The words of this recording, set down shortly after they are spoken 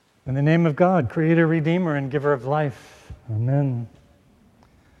In the name of God, Creator, Redeemer, and Giver of life. Amen.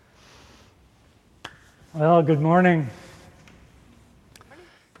 Well, good morning.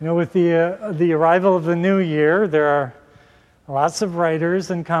 You know, with the arrival of the new year, there are lots of writers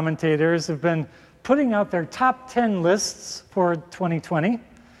and commentators who've been putting out their top 10 lists for 2020.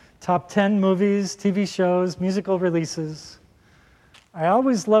 Top 10 movies, TV shows, musical releases. I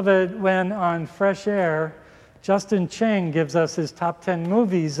always love it when on Fresh Air, Justin Chang gives us his top 10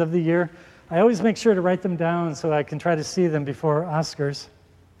 movies of the year. I always make sure to write them down so I can try to see them before Oscars.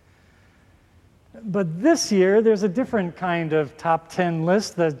 But this year, there's a different kind of top 10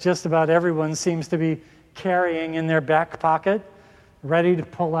 list that just about everyone seems to be carrying in their back pocket, ready to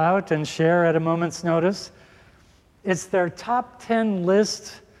pull out and share at a moment's notice. It's their top 10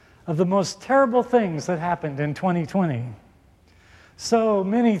 list of the most terrible things that happened in 2020. So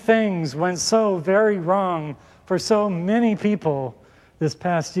many things went so very wrong for so many people this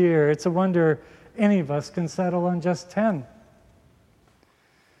past year. It's a wonder any of us can settle on just 10.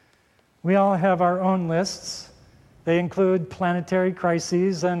 We all have our own lists. They include planetary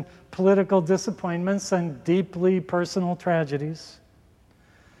crises and political disappointments and deeply personal tragedies.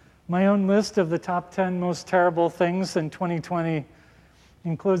 My own list of the top 10 most terrible things in 2020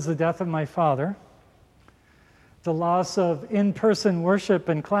 includes the death of my father, the loss of in-person worship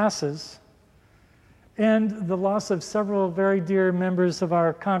and classes, and the loss of several very dear members of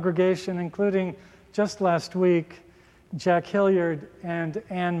our congregation, including just last week, Jack Hilliard and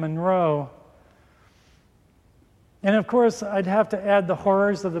Anne Monroe. And of course, I'd have to add the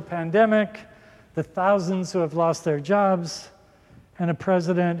horrors of the pandemic, the thousands who have lost their jobs, and a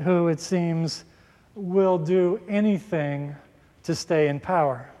president who, it seems, will do anything to stay in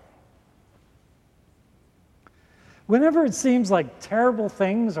power. Whenever it seems like terrible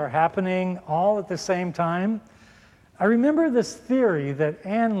things are happening all at the same time, I remember this theory that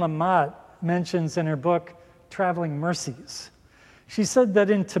Anne Lamott mentions in her book, Traveling Mercies. She said that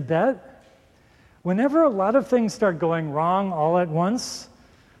in Tibet, whenever a lot of things start going wrong all at once,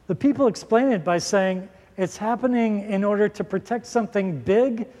 the people explain it by saying it's happening in order to protect something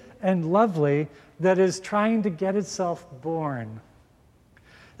big and lovely that is trying to get itself born.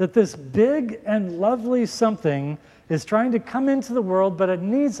 That this big and lovely something is trying to come into the world, but it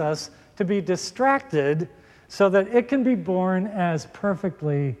needs us to be distracted so that it can be born as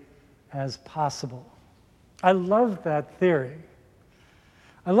perfectly as possible. I love that theory.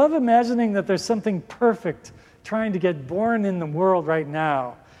 I love imagining that there's something perfect trying to get born in the world right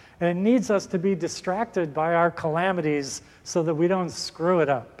now, and it needs us to be distracted by our calamities so that we don't screw it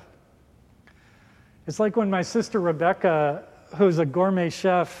up. It's like when my sister Rebecca, who's a gourmet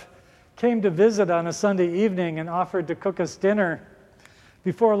chef, came to visit on a Sunday evening and offered to cook us dinner.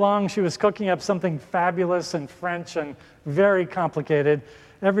 Before long, she was cooking up something fabulous and French and very complicated.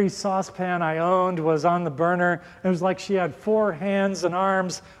 Every saucepan I owned was on the burner. It was like she had 4 hands and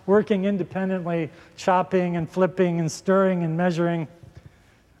arms working independently, chopping and flipping and stirring and measuring.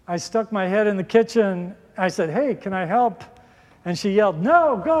 I stuck my head in the kitchen. I said, "Hey, can I help?" And she yelled,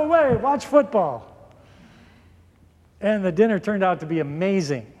 "No, go away, watch football." And the dinner turned out to be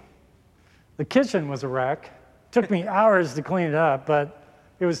amazing. The kitchen was a wreck. It took me hours to clean it up, but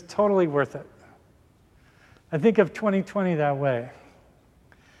it was totally worth it. I think of 2020 that way.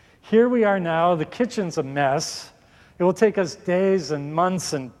 Here we are now, the kitchen's a mess. It will take us days and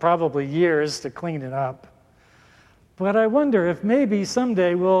months and probably years to clean it up. But I wonder if maybe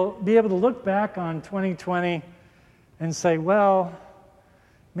someday we'll be able to look back on 2020 and say, well,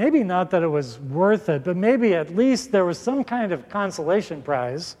 maybe not that it was worth it, but maybe at least there was some kind of consolation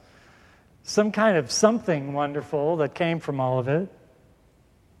prize, some kind of something wonderful that came from all of it.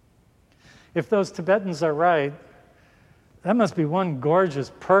 If those Tibetans are right, that must be one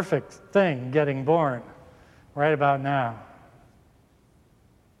gorgeous, perfect thing getting born right about now.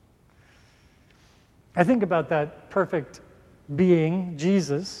 I think about that perfect being,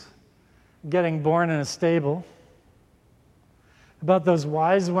 Jesus, getting born in a stable, about those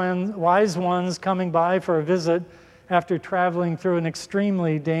wise ones coming by for a visit after traveling through an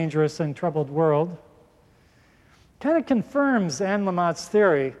extremely dangerous and troubled world. Kind of confirms Anne Lamott's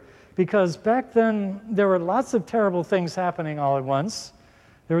theory, because back then there were lots of terrible things happening all at once.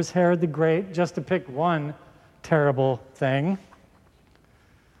 There was Herod the Great, just to pick one terrible thing.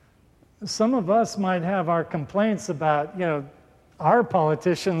 Some of us might have our complaints about, our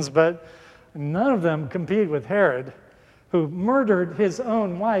politicians, but none of them compete with Herod, who murdered his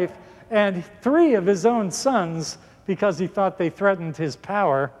own wife and 3 of his own sons because he thought they threatened his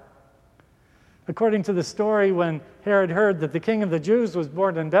power. According to the story, when Herod heard that the king of the Jews was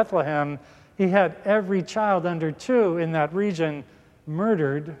born in Bethlehem, he had every child under 2 in that region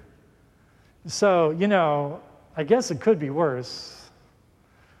murdered So, I guess it could be worse.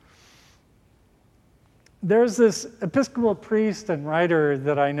 There's this Episcopal priest and writer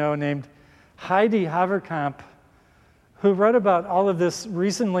that I know named Heidi Haverkamp, who wrote about all of this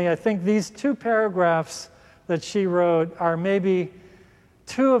recently. I think these 2 paragraphs that she wrote are maybe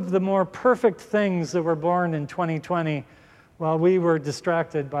 2 of the more perfect things that were born in 2020 while we were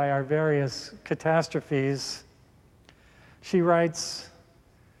distracted by our various catastrophes. She writes,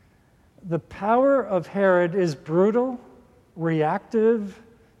 "The power of Herod is brutal, reactive,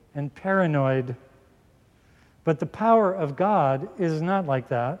 and paranoid. But the power of God is not like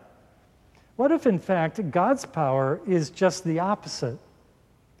that. What if, in fact, God's power is just the opposite?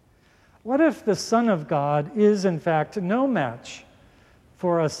 What if the Son of God is, in fact, no match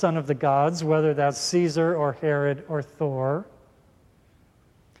for a son of the gods, whether that's Caesar or Herod or Thor?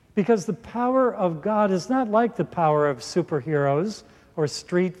 Because the power of God is not like the power of superheroes or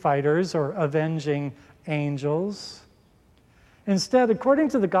street fighters or avenging angels. Instead, according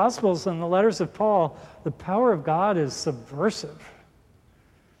to the Gospels and the letters of Paul, the power of God is subversive,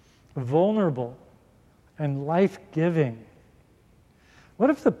 vulnerable, and life-giving. What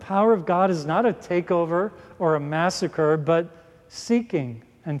if the power of God is not a takeover or a massacre, but seeking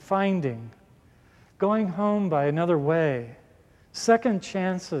and finding, going home by another way, second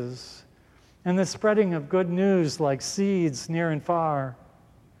chances, and the spreading of good news like seeds near and far?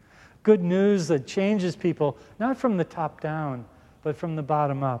 Good news that changes people, not from the top down, but from the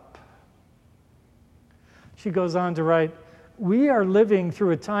bottom up." She goes on to write, "We are living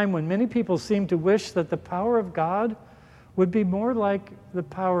through a time when many people seem to wish that the power of God would be more like the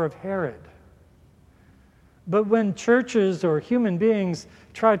power of Herod. But when churches or human beings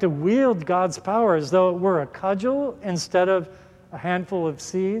try to wield God's power as though it were a cudgel instead of a handful of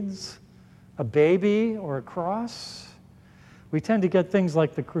seeds, a baby, or a cross, we tend to get things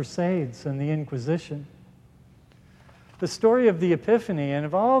like the Crusades and the Inquisition. The story of the Epiphany and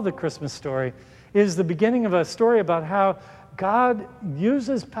of all the Christmas story is the beginning of a story about how God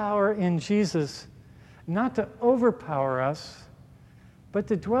uses power in Jesus not to overpower us, but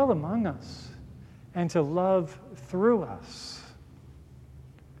to dwell among us and to love through us."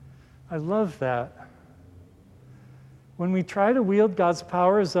 I love that. When we try to wield God's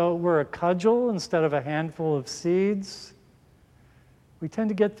power as though it were a cudgel instead of a handful of seeds, we tend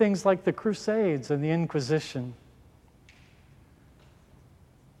to get things like the Crusades and the Inquisition.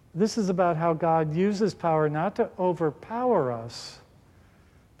 This is about how God uses power not to overpower us,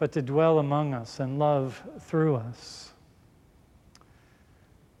 but to dwell among us and love through us.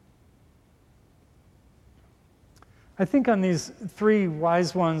 I think on these 3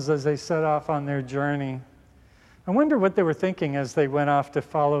 wise ones as they set off on their journey, I wonder what they were thinking as they went off to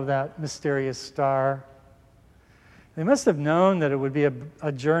follow that mysterious star. They must have known that it would be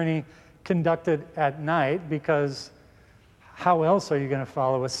a journey conducted at night, because how else are you going to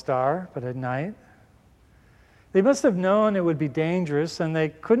follow a star but at night? They must have known it would be dangerous, and they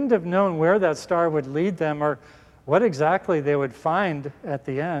couldn't have known where that star would lead them or what exactly they would find at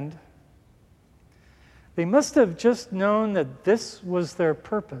the end. They must have just known that this was their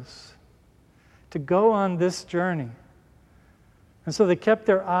purpose, to go on this journey. And so they kept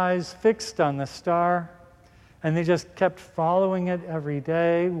their eyes fixed on the star, and they just kept following it every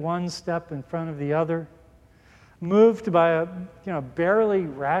day, one step in front of the other, moved by a barely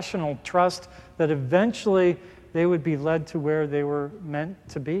rational trust that eventually they would be led to where they were meant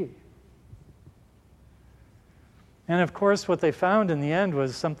to be. And of course, what they found in the end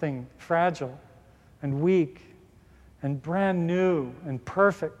was something fragile and weak and brand new and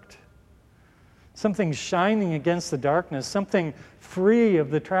perfect. Something shining against the darkness, something free of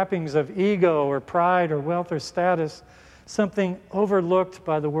the trappings of ego or pride or wealth or status, something overlooked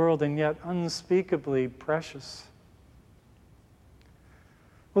by the world and yet unspeakably precious.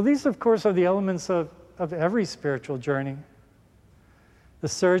 Well, these, of course, are the elements of every spiritual journey. The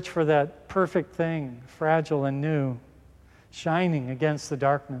search for that perfect thing, fragile and new, shining against the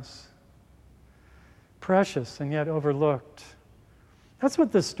darkness, precious and yet overlooked. That's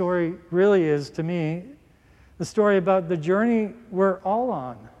what this story really is to me. The story about the journey we're all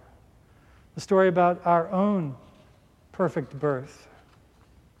on. The story about our own perfect birth.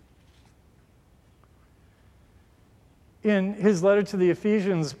 In his letter to the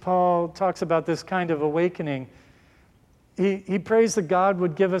Ephesians, Paul talks about this kind of awakening. He prays that God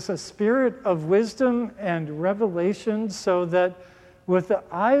would give us a spirit of wisdom and revelation so that with the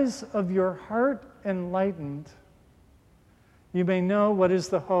eyes of your heart enlightened, you may know what is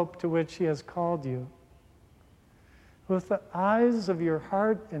the hope to which he has called you. With the eyes of your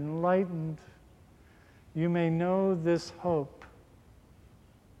heart enlightened, you may know this hope.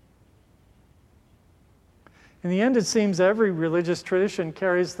 In the end, it seems every religious tradition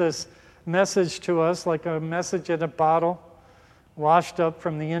carries this message to us like a message in a bottle, washed up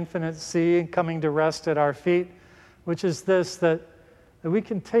from the infinite sea and coming to rest at our feet, which is this, that we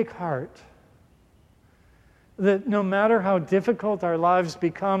can take heart. That no matter how difficult our lives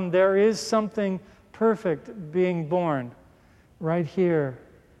become, there is something perfect being born right here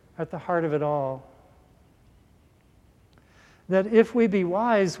at the heart of it all. That if we be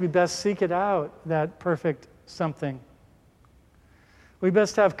wise, we best seek it out, that perfect something. We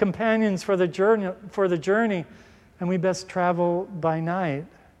best have companions for the journey, and we best travel by night.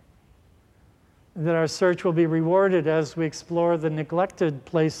 That our search will be rewarded as we explore the neglected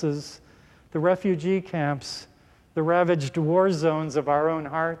places, the refugee camps, the ravaged war zones of our own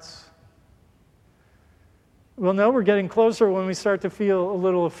hearts. We'll know we're getting closer when we start to feel a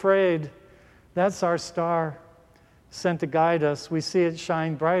little afraid. That's our star, sent to guide us. We see it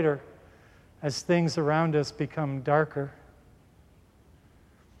shine brighter as things around us become darker.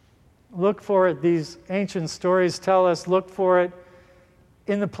 Look for it, these ancient stories tell us, look for it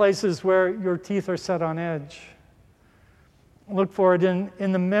in the places where your teeth are set on edge. Look for it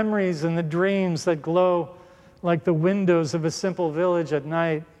in the memories and the dreams that glow like the windows of a simple village at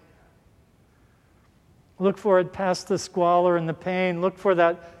night. Look for it past the squalor and the pain. Look for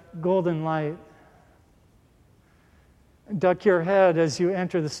that golden light. Duck your head as you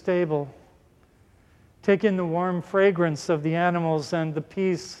enter the stable. Take in the warm fragrance of the animals and the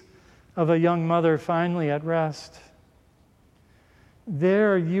peace of a young mother finally at rest.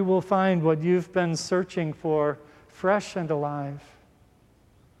 There you will find what you've been searching for, fresh and alive,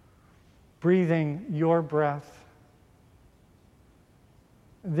 breathing your breath.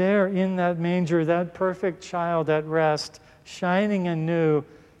 There in that manger, that perfect child at rest, shining and new,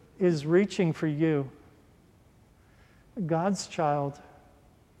 is reaching for you. God's child,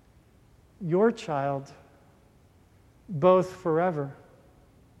 your child, both forever.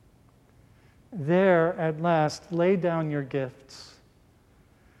 There at last, lay down your gifts.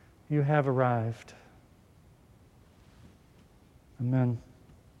 You have arrived. Amen.